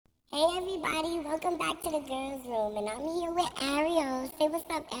Hey everybody, welcome back to the girls' room, and I'm here with Ariel. Say what's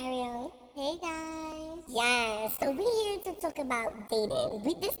up, Ariel. Hey guys. Yeah, so we're here to talk about dating.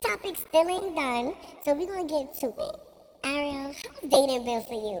 This topic still ain't done, so we're gonna get to it. Ariel, how's dating been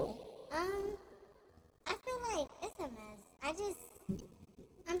for you? Um, I feel like it's a mess.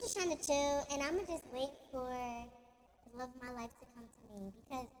 I'm just trying to chill, and I'ma just wait for the love of my life to come to me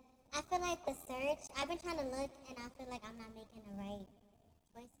because I feel like the search. I've been trying to look, and I feel like I'm not making the right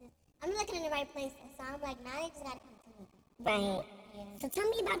choices. I'm not looking in the right places, so I'm like, now they just gotta come to me. Right. Yeah. So tell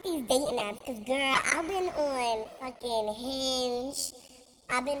me about these dating apps, cause girl, I've been on fucking Hinge.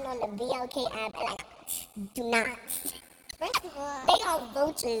 I've been on the BLK app, and like, do not. First of all, They got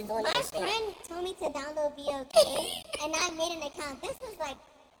vultures on my this shit. friend told me to download BOK, and I made an account. This was like,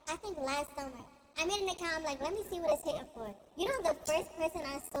 I think last summer. I made an account. I'm like, let me see what it's hitting for. You know, the first person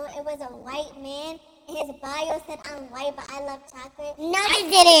I saw, it was a white man, and his bio said, "I'm white, but I love chocolate." No, they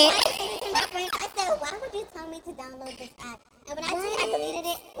didn't. I said it to my friend. I said, "Why would you tell me to download this app?" And when I tell you I deleted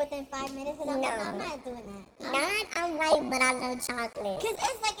it within 5 minutes, because I'm like, No. I'm not doing that. Not I'm white, but I love chocolate. Because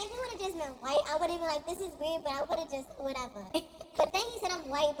it's like, if he would have just been white, I would have been like, this is weird, but I would have just, whatever. But then he said, I'm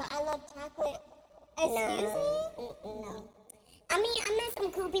white, but I love chocolate. Excuse me? No. I mean, I met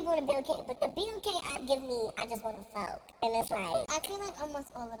some cool people in the BLK, but the BLK app gives me, I just want to fuck. And it's like, I feel like almost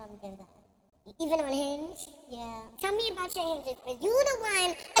all of them give that. even on Hinge. Yeah. Tell me about your Hinge experience. You the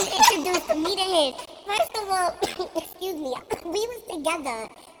one who introduced me to Hinge. First of all, excuse me, we was together.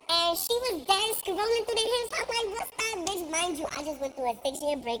 And she was dead scrolling through the Hinge. I'm like, what's that, bitch? Mind you, I just went through a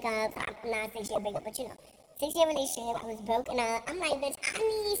 6-year breakup. Not a 6-year breakup, but you know. 6-year relationship, I was broken up. I'm like, bitch, I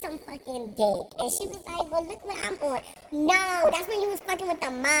need some fucking dick. And she was like, well, look what I'm on. No, that's when you was fucking with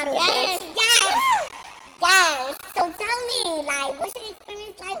the model. Yes. Bitch. Yes. Yes. So tell me, like, what's your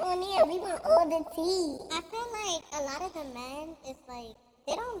experience like on there? We want all the tea. I feel like a lot of the men, it's like,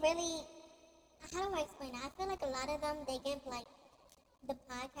 they don't really, how do I explain it? I feel like a lot of them, they give like the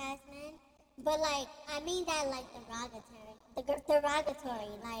podcast men, but like, I mean that like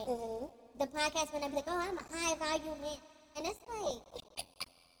derogatory, like, the podcast men, I'm like, oh, I'm a high value man. And it's like,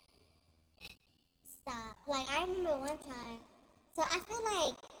 stop. Like, I remember one time. So I feel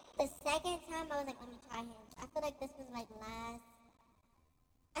like the second time I was like, let me try him. I feel like this was like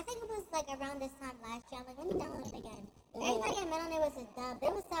I think it was like around this time last year. I'm like, let me download it again. Everybody I met on there was a dub.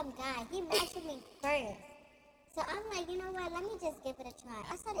 There was some guy. He matched with me first. So I'm like, you know what? Let me just give it a try.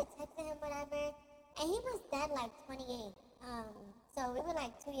 I started texting him, whatever. And he was dead like 28. So we were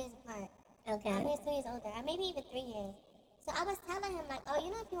like 2 years apart. Okay. He was 2 years older. Or maybe even 3 years. So I was telling him like, oh, you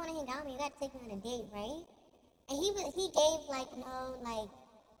know, if you want to hang out with me, you got to take me on a date, right? And he gave like, no, like,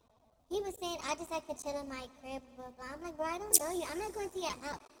 he was saying, I just like to chill in my crib, blah, blah. I'm like, bro, I don't know you. I'm not going to your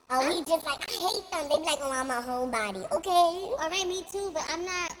house. Oh, he just like, I hate them. They be like, oh, I'm a homebody. Okay. All right, me too, but I'm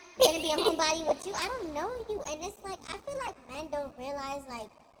not going to be a homebody with you. I don't know you. And it's like, I feel like men don't realize, like,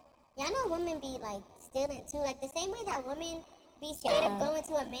 y'all know women be, like, stealing too. Like, the same way that women be scared of going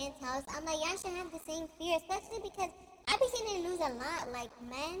to a man's house, I'm like, y'all should have the same fear, especially because I be seeing in the news a lot, like,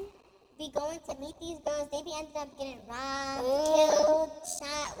 men be going to meet these girls, they be ended up getting robbed, killed,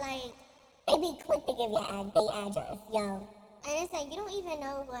 shot, like, They be quick to give your their address, yo. and it's like, you don't even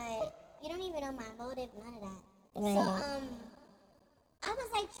know my motive, none of that. Right. So, I was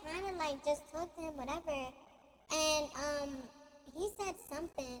like trying to like just talk to him, whatever, and he said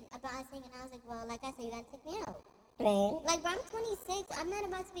something about us hanging out. I was like, well, like I said, you gotta take me out. Right. Like, bro, I'm 26. I'm not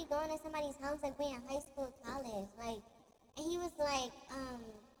about to be going to somebody's house like we in high school, college. Like, and he was like,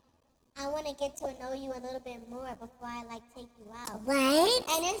 I want to get to know you a little bit more before I like take you out. What?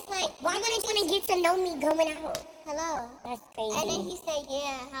 And it's like, Why would you want to get to know me going out? hello. That's crazy. And then he said,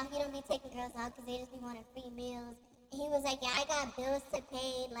 yeah, how he don't be taking girls out because they just be wanting free meals. And he was like, yeah, I got bills to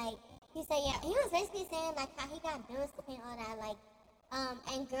pay. Like, he said, yeah, he was basically saying like how he got bills to pay and all that. Like,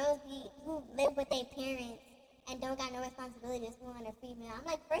 and girls who live with their parents and don't got no responsibility just want a free meal. I'm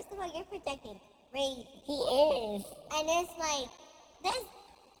like, first of all, you're projecting crazy. He is. And it's like,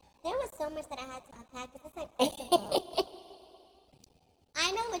 there was so much that I had to unpack. Because it's like, first of all,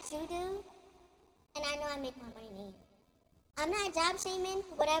 I know what you do, and I know I make more money than you. I'm not job shaming,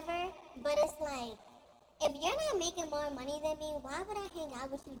 whatever, but it's like, if you're not making more money than me, why would I hang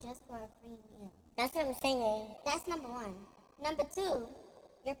out with you just for a free meal? That's what I'm saying. That's number one. Number two,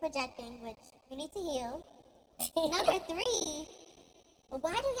 you're projecting, which you need to heal. Number three,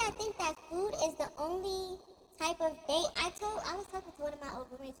 why do y'all think that food is the only type of date? I was talking to one of my old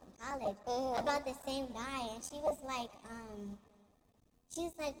roommates from college about the same guy, and she was like,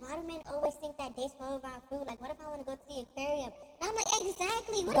 why do men always think that dates revolve around food? Like, what if I want to go to the aquarium? And I'm like,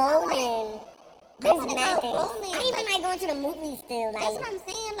 exactly. What if I want Bowling. There's wanna mad go things. bowling. I even like going to the movies still. That's Like, what I'm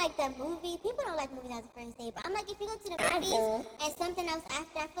saying. Like the movie, people don't like movies as a first date, but I'm like, if you go to the I movies do. and something else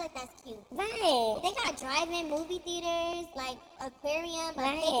after, I feel like that's cute. right. They got drive-in movie theaters, like aquarium, a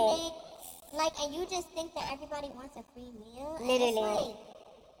Right. picnic, like, and you just think that everybody wants a free meal. And Literally. it's like,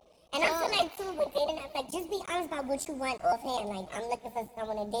 And I feel like too with dating apps, like just be honest about what you want offhand. Like I'm looking for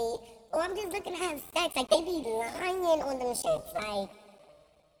someone to date, or I'm just looking to have sex. Like they be lying on them shits. Like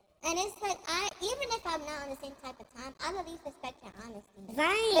and it's like, even if I'm not on the same type of time, I'll at least respect your honesty. But they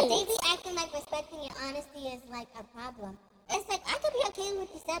right, be acting like respecting your honesty is like a problem. It's like, I could be okay with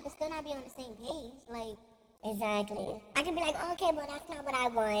what you said, but still not be on the same page. Like, exactly. I can be like, okay, well that's not what I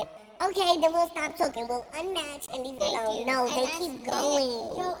want. Okay, then we'll stop talking. We'll unmatch and leave it thank alone. you. No, And they that's keep it. going.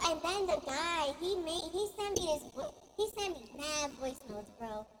 Yo, and then the guy, he sent me mad voice notes,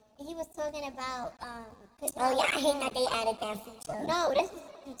 bro. And he was talking about, Oh yeah, I hate that they added that feature. no, this was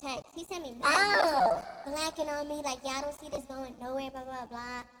through text. He sent me mad Oh, blacking on me, like, yeah, I don't see this going nowhere, blah, blah,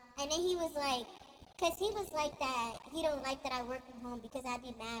 blah. And then he was like, because he was like that, he don't like that I work from home because I'd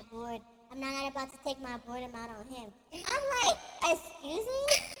be mad bored. I'm not about to take my boredom out on him. I'm like, excuse me?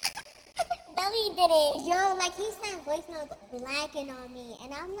 no, he didn't. Yo, like, he sent voice notes blacking on me.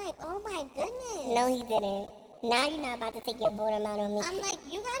 And I'm like, oh my goodness. No, he didn't. Now you're not about to take your boredom out on me. I'm like,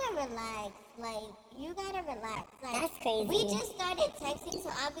 you gotta relax. Like, you gotta relax. Like, That's crazy. we just started texting, so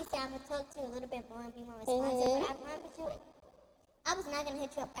obviously I'm gonna talk to you a little bit more and be more responsive. But I promise you, I was not gonna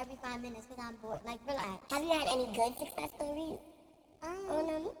hit you up every 5 minutes because I'm bored. Like, relax. Have you had any good success stories? Oh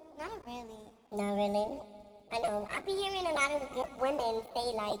no, Not really. not really. I know. I be hearing a lot of women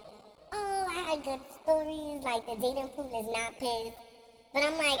say like, "Oh, I had good stories. Like the dating pool is not pissed." But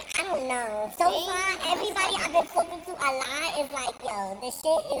I'm like, I don't know. So far, everybody I've been talking to a lot is like, "Yo, this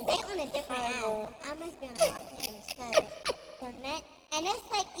shit is They on a different horrible." app. I must be on a different page because the net. And it's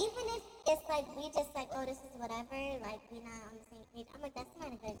like, even if it's like we just like, oh, this is whatever. Like, we not on the same page. I'm like, that's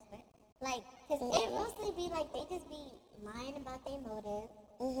not a good start. Like, cause it mostly be like they just be lying about their motive,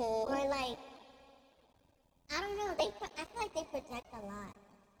 or like, I don't know. I feel like they project a lot.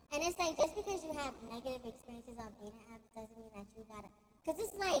 And it's like, just because you have negative experiences on dating apps doesn't mean that you gotta. Because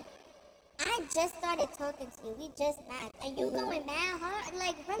it's like, I just started talking to you. We just matched. And you going mad hard.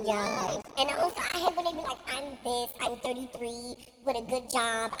 Like, relax. Yeah. And also, I hate when they be like, "I'm this. I'm 33 with a good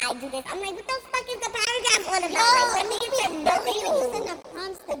job. I do this." I'm like, "What the fuck is the paragraph all about?" Like, let me get to know They be you. using the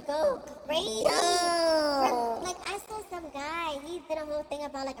prompts to go crazy. No. Like, I saw some guy, he did a whole thing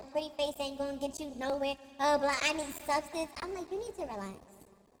about like a pretty face ain't gonna get you nowhere. Oh, blah, I need substance. I'm like, you need to relax.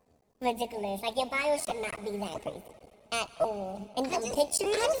 Ridiculous. Like your bio should not be that crazy at all. And the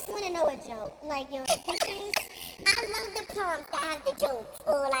pictures. I just want to know a joke. Like, your pictures. I love the prompts that have the jokes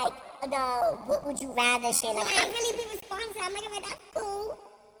or like the "what would you rather" shit. Like I really be responding. I'm like, that's cool.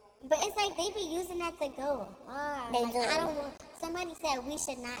 But it's like they be using that to go hard. They Like, do. I don't want. Somebody said we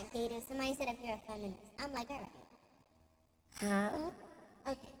should not date her. Somebody said if you're a feminist. I'm like, all right.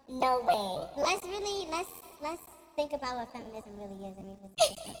 Huh? Okay. No way. Let's think about what feminism really is. I mean, like,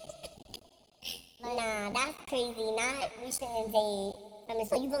 Nah, that's crazy. Not we shouldn't date. I mean,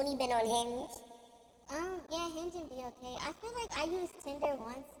 so you've only been on Hinge? yeah, Hinge and be okay. I feel like I used Tinder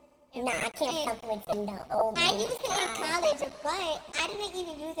once. Nah, I can't and fuck with Tinder. Oh my I used it in God. college, but I didn't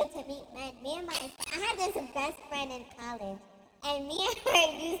even use it to meet men. I had this best friend in college, and me and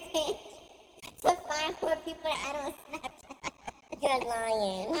her used it to find more people to add on Snapchat. You're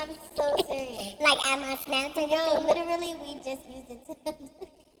lying. I'm so serious. Like at my Snapchat, Yo, literally, we just used it to.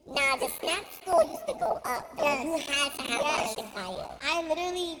 nah, the Snap score used to go up. Yes. You had to have Yes. that shit higher. I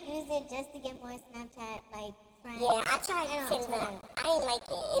literally used it just to get more Snapchat, like, friends. Yeah, I tried And on Tinder. Twitter. I didn't like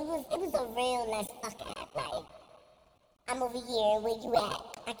it. It was a real nice fuck app. Like, I'm over here, where you at?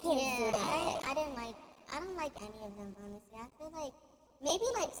 I can't do Yeah, that. I don't like any of them, honestly. I feel like maybe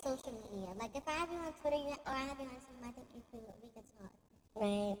like social media. Like if I have you on Twitter or I have you on something, I think we could talk.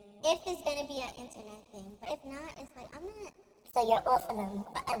 Right. If it's gonna be an internet thing, but if not, it's like I'm not. So you're off of them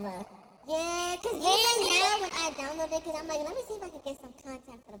forever. Yeah, cause even now when I download it, cause I'm like, let me see if I can get some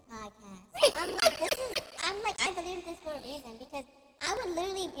content for the podcast. I'm like, I believe this for a reason because I would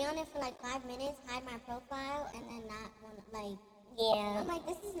literally be on it for like 5 minutes, hide my profile, and then not want to like. Yeah. I'm like,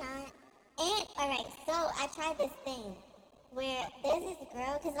 this is not. And alright, so I tried this thing where there's this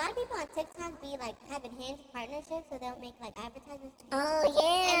girl, because a lot of people on TikTok be like having Hinge partnerships, so they'll make like advertisements. Oh,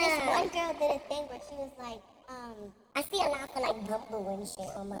 And this yeah. one girl did a thing where she was like, I see a lot for like Bumble and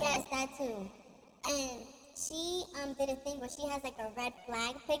shit on my. yes, that too. And she did a thing where she has like a red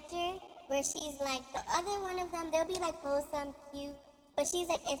flag picture where she's like, the other one of them, they'll be like wholesome, cute. But she's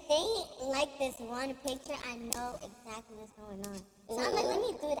like, if they like this one picture, I know exactly what's going on. So I'm like, let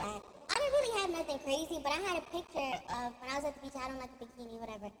me do that. I didn't really have nothing crazy, but I had a picture of when I was at the beach. I had on like a bikini,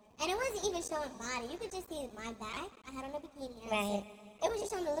 whatever, and it wasn't even showing body. You could just see my back. I had on a bikini, and Right. it was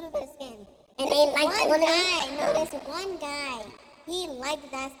just showing a little bit of skin. And they liked one one of guy, them? no, this one guy, he liked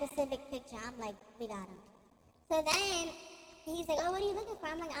that specific picture. I'm like, we got him. So then he's like, oh, what are you looking for?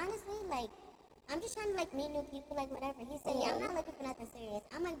 I'm like, honestly, like, I'm just trying to like meet new people, like whatever. He said, yeah, I'm not looking for nothing serious.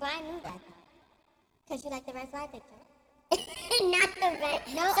 I'm like, but I knew that because you like the red flag picture. Not the red.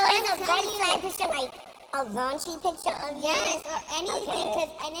 No, so I'm is a red telling flag you. picture like a raunchy picture of you? Yes, or anything.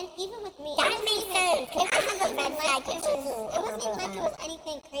 Okay. And then even with me, That it wasn't makes even- sense, 'cause it I wasn't have a even red like flag it picture was- too It on wasn't my even like it profile. was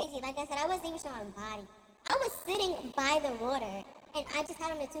anything crazy. Like I said, I wasn't even showing body. I was sitting by the water, and I just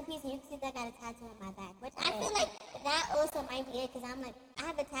had on a two-piece, and you can see that I got a tattoo on my back. Which I feel like that also might be it, because I'm like, I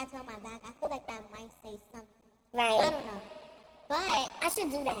have a tattoo on my back. I feel like that might say something. Right. I don't know. But I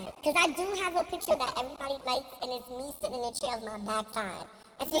should do that. Because I do have a picture that everybody likes, and it's me sitting in a chair with my backside.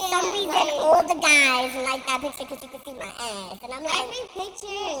 And for some Yeah, reason, right. all the guys like that picture because you can see my ass. And I'm like, every picture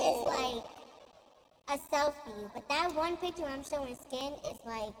is like a selfie. But that one picture where I'm showing skin is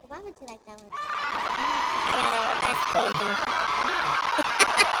like, why would you like that one? that's crazy.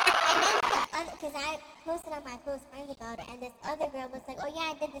 And then because I posted on my close friends about it, and this other girl was like, oh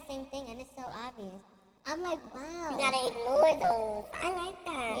yeah, I did the same thing, and it's so obvious. I'm like, wow. You gotta ignore those. I like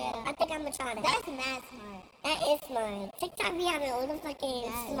that. Yeah. I think I'm gonna try that. That's mad smart. That is smart. TikTok be having all the fucking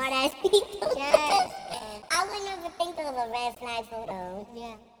Yes. smart ass people. Yes. I would never think of a red flag photo.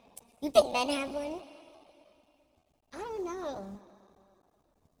 Yeah. You think men have one? I don't know.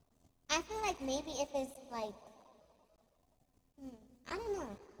 I feel like maybe if it's like, I don't know.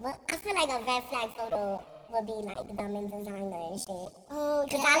 Well, I feel like a red flag photo would be like them in designer and shit. Oh,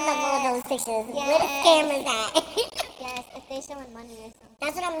 Because I love all those pictures. Yes. Where the scammers at? Yes, if they showing money or something.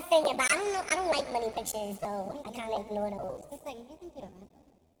 That's what I'm thinking, but I don't know. I don't like money pictures, so I kind of ignore those. It's like, if you think you don't know.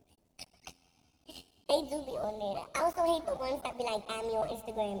 They do be on there. I also hate the ones that be like, add me on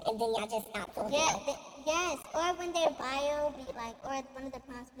Instagram, and then y'all just stop talking. Yeah, yes. Or when their bio be like, or one of the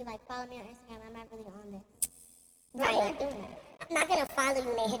prompts be like, follow me on Instagram. I'm not really on this. Right. I'm not doing that. I'm not gonna follow you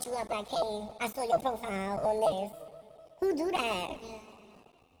and then hit you up like, hey, I saw your profile on this. Who do that? Yeah.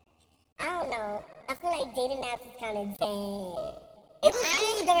 I don't know. I feel like dating apps is kind of dead. It was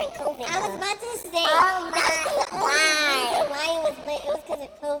cool during COVID. I was though. about to say. Oh my! Why? Why it was lit? It was because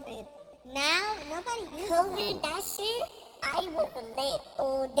of COVID. Now nobody uses COVID, it. that shit. I was lit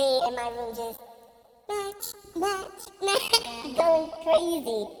all day in my room, just match, going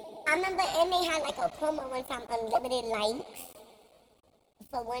crazy. I remember, and they had like a promo one time, unlimited likes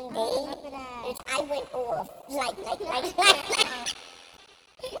for one day. I remember that. Which I went off. Like.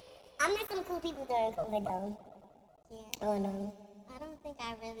 I met some cool people during COVID though. Yeah. Oh no. I don't think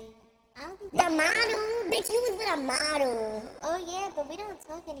I don't think The model, bitch, you was with a model. Oh yeah, but we don't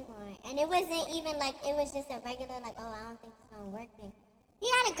talk anymore. And it wasn't even like, it was just a regular like, oh, I don't think it's gonna work thing. He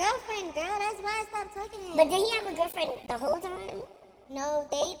had a girlfriend, girl. That's why I stopped talking to him. But did he have a girlfriend the whole time? No,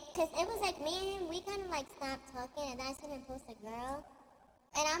 cause it was like me and him, we kind of like stopped talking, and then I seen him post a girl.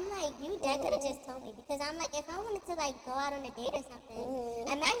 And I'm like, you dead could have just told me. Because I'm like, if I wanted to like go out on a date or something,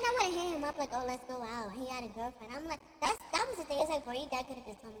 imagine I would have hit him up like, oh, let's go out. He had a girlfriend. I'm like, that was the thing. It's like, bro, you dead could have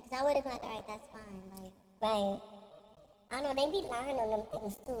just told me. Because I would have been like, all right, that's fine. Like, Right. I know, they be lying on them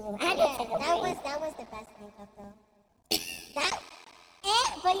things too. I had to yeah, take a break. that was the best makeup though.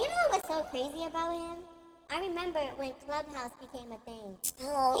 But you know what's so crazy about him? I remember when Clubhouse became a thing.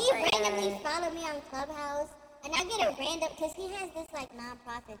 Oh, He my randomly God. followed me on Clubhouse, and I get a random, because he has this like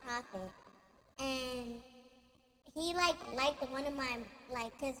non-profit profit, and he liked one of my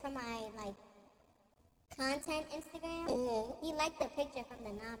because for my like content Instagram, he liked the picture from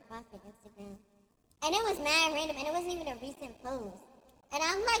the non-profit Instagram, and it was mad random, and it wasn't even a recent post. And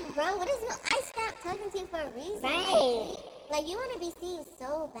I'm like, bro, what is? I stopped talking to you for a reason. Right. Like you want to be seen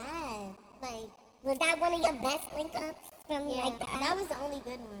so bad. Like, Was that one of your best link ups from yeah, like the that was the only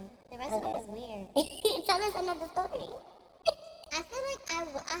good one. The rest of it was weird. Tell us another story. I feel like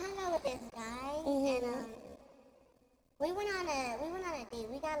I hung out with this guy, Mhm. and we went on a date.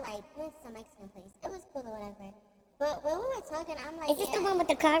 We went to some Mexican place. It was cool or whatever. But when we were talking, I'm like, Is this the one with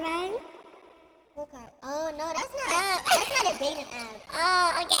the car ride? What car? Oh no, that's not a dating app.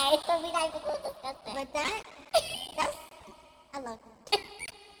 Oh, okay. So we like to go discuss that. But that's I love him.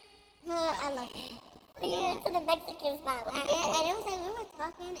 I love him. Yeah, to the Mexican spot. Wow. Yeah, and it was like we were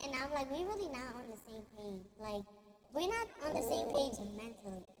talking, and I'm like, we really not on the same page. Like, we're not on the same page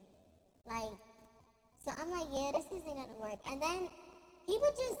mentally. Like, so I'm like, yeah, this isn't gonna work. And then he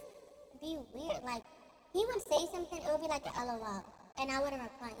would just be weird. Like, he would say something, it would be like an LOL, and I wouldn't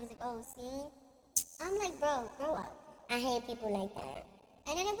reply. He's like, oh, see? I'm like, bro, grow up. I hate people like that.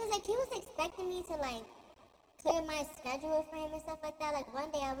 And then it was like, he was expecting me to, like, clear my schedule for him and stuff like that. Like, one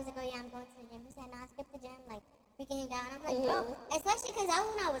day I was like, oh, yeah, I'm going to the gym. He said, nah, skip the gym. Like, we can hang out. And I'm like, bro, especially because that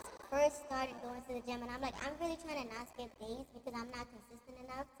was when I was first started going to the gym. And I'm like, I'm really trying to not skip days because I'm not consistent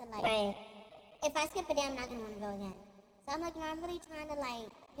enough to, like, Right. if I skip a day, I'm not going to want to go again. So I'm like, no, I'm really trying to,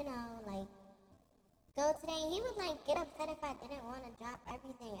 like, you know, like, go today. And he would, like, get upset if I didn't want to drop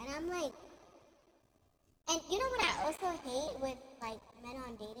everything. And I'm like, and you know what I also hate with, like, men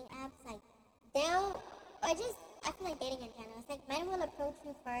on dating apps? Like, or just, I feel like dating in general. It's like men will approach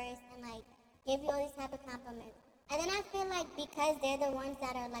you first and, like, give you all these type of compliments. And then I feel like because they're the ones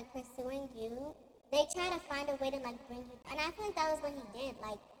that are, like, pursuing you, they try to find a way to, like, bring you. And I feel like that was what he did.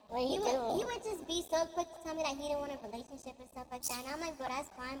 Like, he would just be so quick to tell me that he didn't want a relationship and stuff like that. And I'm like, bro, that's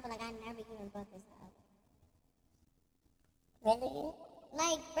fine, but, like, I never even brought this up. Really?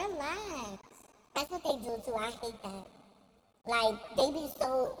 Like, relax. That's what they do too. I hate that. Like, they be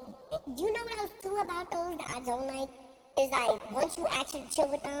so. You know what else too about those that I don't like? Is like, once you actually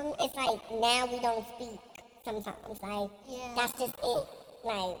chill with them, it's like, now we don't speak sometimes. Like, Yeah. that's just it.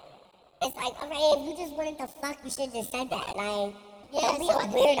 Like, it's like, alright, if you just wanted to fuck, you should just said that. Like, Yeah, don't be so a I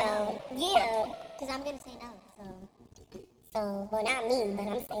can say weirdo. Yeah. Because I'm going to say no, so. So, well, not me, but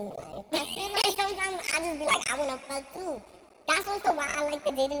I'm saying, like, I feel like sometimes I just be like, I wanna fuck too. That's also why I like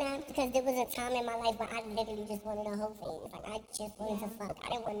the dating apps, because there was a time in my life where I literally just wanted a whole phase. Like, I just wanted to fuck. I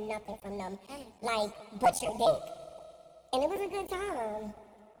didn't want nothing from them, like, but your dick. And it was a good time.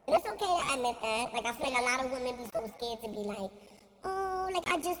 And it's okay to admit that. Like, I feel like a lot of women be so scared to be like, oh, like,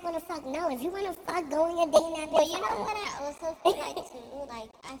 I just wanna fuck. No, if you wanna fuck, go on your dating app. But you know what I also feel like too? Like,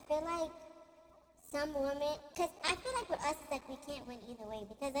 I feel like some women, because I feel like with us, it's like we can't win either way.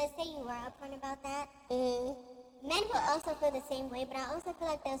 Because let's say you were upfront about that, men will also feel the same way, but I also feel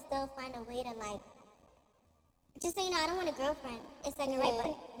like they'll still find a way to, like, just say, you know, I don't want a girlfriend. It's like, right,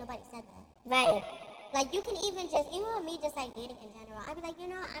 but nobody said that. Right. Like, you can even just, even with me just, like, dating in general, I'd be like, you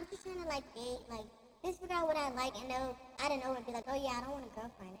know, I'm just trying to, like, date, like, just figure out what I like, and they'll, I don't know, be like, oh, yeah, I don't want a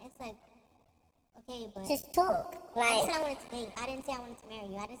girlfriend. It's like, okay, but Just talk. I Like, said I wanted to date. I didn't say I wanted to marry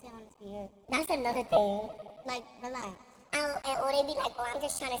you. I didn't say I wanted to be yours. that's another thing. Like, relax. Or they be like, oh, I'm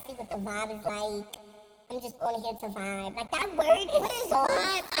just trying to see what the vibe is like. I'm just on here to vibe. Like, that word is What is so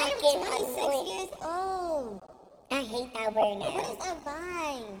vibe? I am fucking 26 annoying. years old. I hate that word now. What is a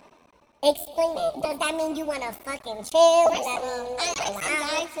vibe? Explain it. Does that mean you want to fucking chill? Does that mean I like, asked a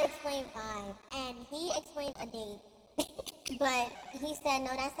guy to explain vibe, and he explained a date. But he said,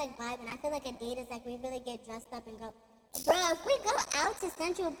 no, that's like vibe, and I feel like a date is like we really get dressed up and go. Bro, if we go out to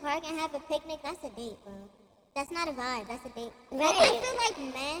Central Park and have a picnic, that's a date, bro. That's not a vibe, that's a date. Right. Like, I feel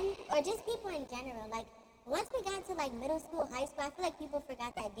like men, or just people in general, like, once we got to, like, middle school, high school, I feel like people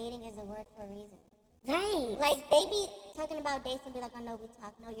forgot that dating is a word for a reason. Right. Like, they be talking about dates and be like, oh, no, we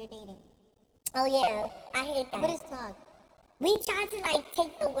talk. No, you're dating. Oh, yeah. I hate that. What is talk? We try to, like,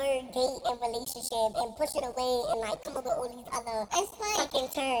 take the word date and relationship and push it away and, like, come up with all these other It's like, fucking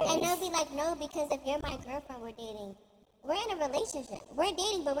terms. and they'll be like, no, because if you're my girlfriend, we're dating. We're in a relationship. We're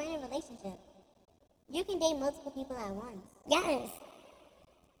dating, but we're in a relationship. You can date multiple people at once. Yes.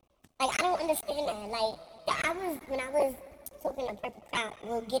 Like, I don't understand that. Like, when I was talking to Purple Crop,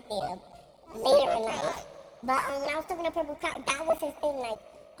 we'll get there later in life. But when I was talking to Purple Crop, that was his thing, like,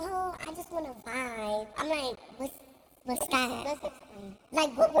 oh, I just want to vibe. I'm like, what's that? Let's explain.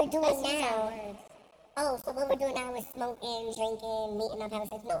 Like, what we're doing Let's use our now. words. Oh, so what we're doing now is smoking, drinking, meeting up, having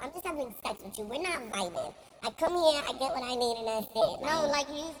sex. No, I'm just having sex with you. We're not vibing. I come here, I get what I need, and that's it. No, like,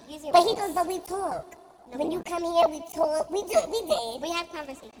 use your But he words. goes, but we talk. When you come here, we talk. We did. We have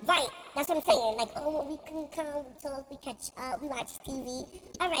conversations. Right. That's what I'm saying. Like, oh, when we can come, we talk, we catch up, we watch TV.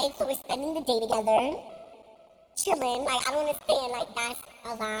 All right, so we're spending the day together, chilling. Like, I don't understand. Like, that's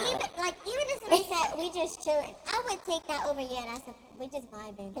a vibe. Even if somebody said we just chilling, I would take that over. Yeah, we just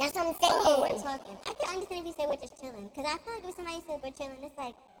vibing. That's what I'm saying. Oh, we're talking. I can understand if you say we're just chilling, because I feel like if somebody said we're chilling, it's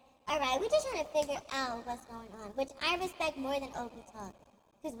like, all right, we're just trying to figure out what's going on, which I respect more than we talk.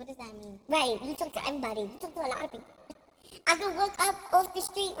 Because what does that mean? Right. You talk to everybody. You talk to a lot of people. I could walk up off the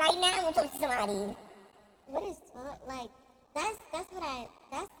street right now and talk to somebody. What is talk? Like,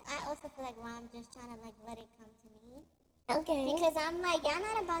 I also feel like why I'm just trying to, like, let it come to me. Okay. Because I'm like, y'all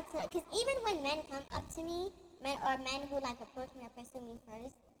not about to, because even when men come up to me, men who, like, approach me or pursue me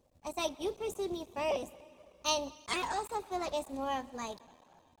first, it's like, you pursued me first. And I also feel like it's more of, like,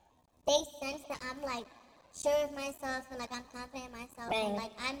 they sense that I'm, like, sure of myself and, like, I'm confident in myself. Right. And,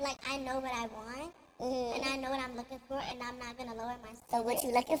 like, I'm, like, I know what I want. And I know what I'm looking for, and I'm not going to lower myself. So what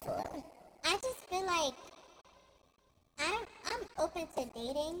you looking for? I just feel like I'm open to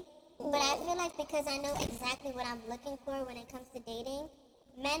dating, but I feel like because I know exactly what I'm looking for when it comes to dating,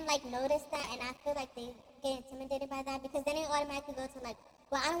 men like notice that, and I feel like they get intimidated by that because then they automatically go to like,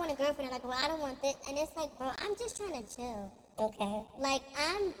 well, I don't want a girlfriend, or like, well, I don't want this, and it's like, bro, I'm just trying to chill. Okay. Like,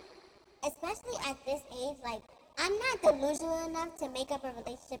 especially at this age, like, I'm not delusional enough to make up a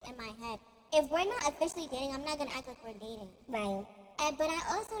relationship in my head. If we're not officially dating, I'm not gonna act like we're dating. Right. But I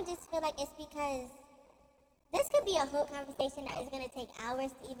also just feel like it's because this could be a whole conversation that is gonna take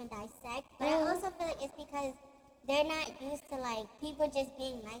hours to even dissect. But I also feel like it's because they're not used to like people just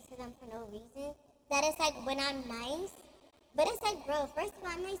being nice to them for no reason. That it's like when I'm nice, but it's like, bro, first of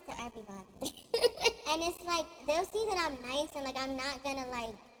all, I'm nice to everybody. And it's like they'll see that I'm nice and like I'm not gonna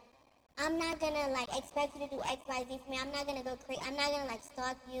expect you to do X, Y, Z for me. I'm not gonna go crazy. I'm not gonna like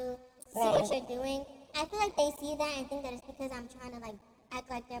stalk you, see what you're doing. I feel like they see that and think that it's because I'm trying to like act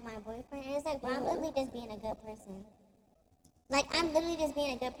like they're my boyfriend. And it's like, bro, I'm literally just being a good person. Like, I'm literally just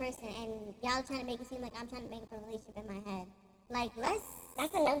being a good person, and y'all trying to make it seem like I'm trying to make up a relationship in my head. Like,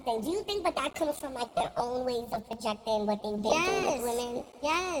 That's another thing. Do you think that comes from like their own ways of projecting what they've been through with women?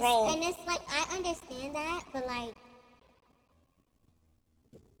 Yes. Right. And it's like, I understand that, but like,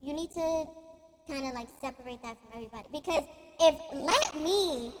 you need to kind of like separate that from everybody. Because let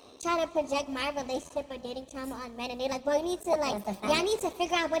me try to project my relationship or dating trauma on men, and they're like, well, you need to like, y'all need to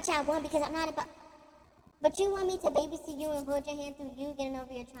figure out what y'all want because I'm not about. But you want me to babysit you and hold your hand through you getting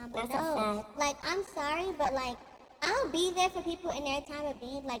over your trauma? That's No. Like, I'm sorry, but like, I'll be there for people in their time of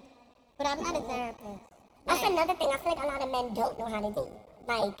need, like, but I'm not a therapist. That's another thing. I feel like a lot of men don't know how to date.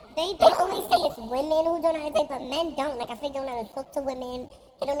 Like, They they always say it's women who don't know how to date, but men don't. Like, I feel like they don't know how to talk to women.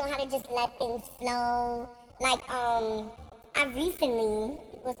 They don't know how to just let things flow. Like, I recently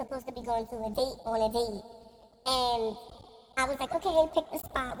was supposed to be going to on a date, and I was like, okay, pick the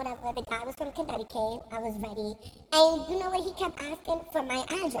spot, whatever. The guy was from Connecticut. I was ready. And you know what? He kept asking for my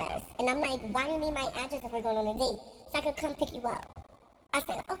address. And I'm like, why do you need my address if we're going on a date? So I could come pick you up. I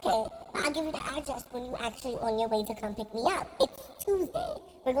said, okay, I'll give you the address when you actually on your way to come pick me up. It's Tuesday.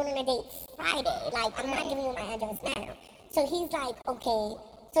 We're going on a date Friday. Like, I'm not giving you my address now. So he's like, okay.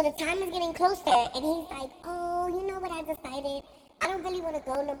 So the time is getting closer, and he's like, oh, you know what I decided? I don't really want to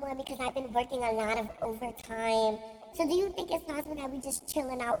go no more because I've been working a lot of overtime. So do you think it's possible that we just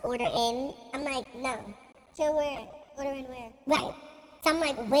chilling out, order in? I'm like, no. Chill where? Order in where? Right. So I'm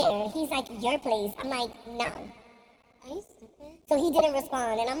like, where? He's like, your place. I'm like, no. Are you stupid? So he didn't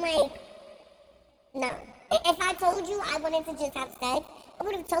respond, and I'm like, no. If I told you I wanted to just have sex, I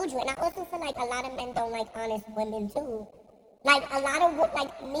would have told you. And I also feel like a lot of men don't like honest women too. Like a lot of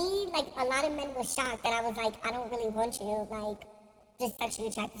a lot of men were shocked that I was like, I don't really want you, like, just sexually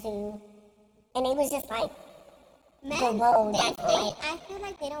attracted to you. And they was just like, men, I feel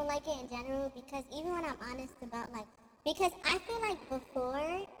like they don't like it in general because even when I'm honest about like, because I feel like before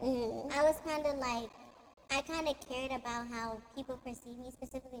I was kind of like, I kind of cared about how people perceive me,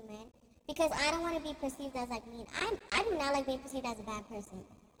 specifically men, because I don't want to be perceived as like mean. I do not like being perceived as a bad person,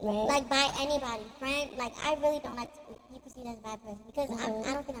 like by anybody, friend. Like I really don't like to be perceived as a bad person because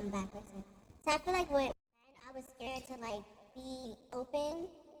I don't think I'm a bad person. So I feel like with men, I was scared to like be open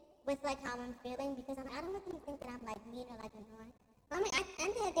with like how I'm feeling because I don't want them to think that I'm like mean or like annoying. I mean, at the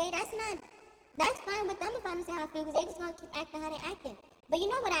end of the day, that's fine with them if I'm saying how I feel because they just want to keep acting how they're acting. But you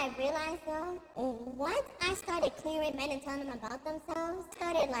know what I realized though? Once I started clearing men and telling them about themselves,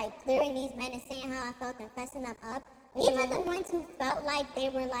 started like clearing these men and saying how I felt and fessing them up, even the ones who felt like they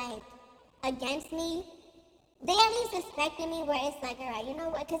were like against me, they at least respected me where it's like, alright, you know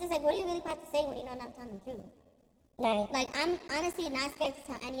what? Because it's like, what are you really about to say when you know I'm telling the truth? right, Like, I'm honestly not scared to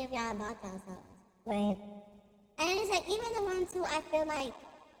tell any of y'all about yourselves. right. And it's like, even the ones who I feel like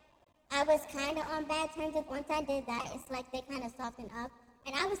I was kind of on bad terms with, once I did that, it's like they kind of softened up.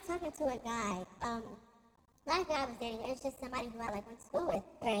 And I was talking to a guy, last guy I was dating, it's just somebody who I like went to school with.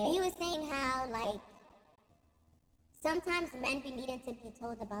 Right. And he was saying how, like, sometimes men be needing to be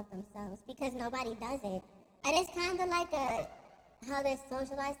told about themselves because nobody does it. And it's kind of like how they're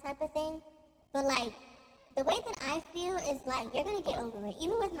socialized type of thing. But, like, the way that I feel is, like, you're going to get over it.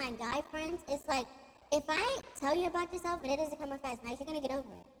 Even with my guy friends, it's like, if I tell you about yourself and it doesn't come off as nice, you're going to get over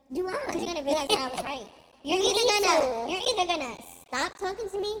it. You are. Because you're going to realize that I was right. You're either gonna stop talking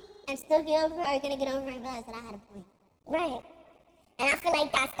to me and still get over it, or you're going to get over it and realize that I had a point. Right. And I feel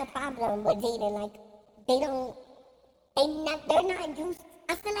like that's the problem with dating. Like, they're not used,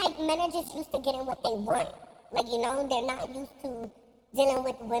 I feel like men are just used to getting what they want. Like, you know, they're not used to dealing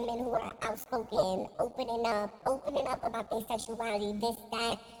with women who are outspoken, opening up about their sexuality, this,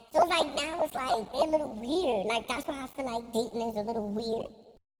 that. So it's like now it's like they're a little weird. Like that's why I feel like dating is a little weird.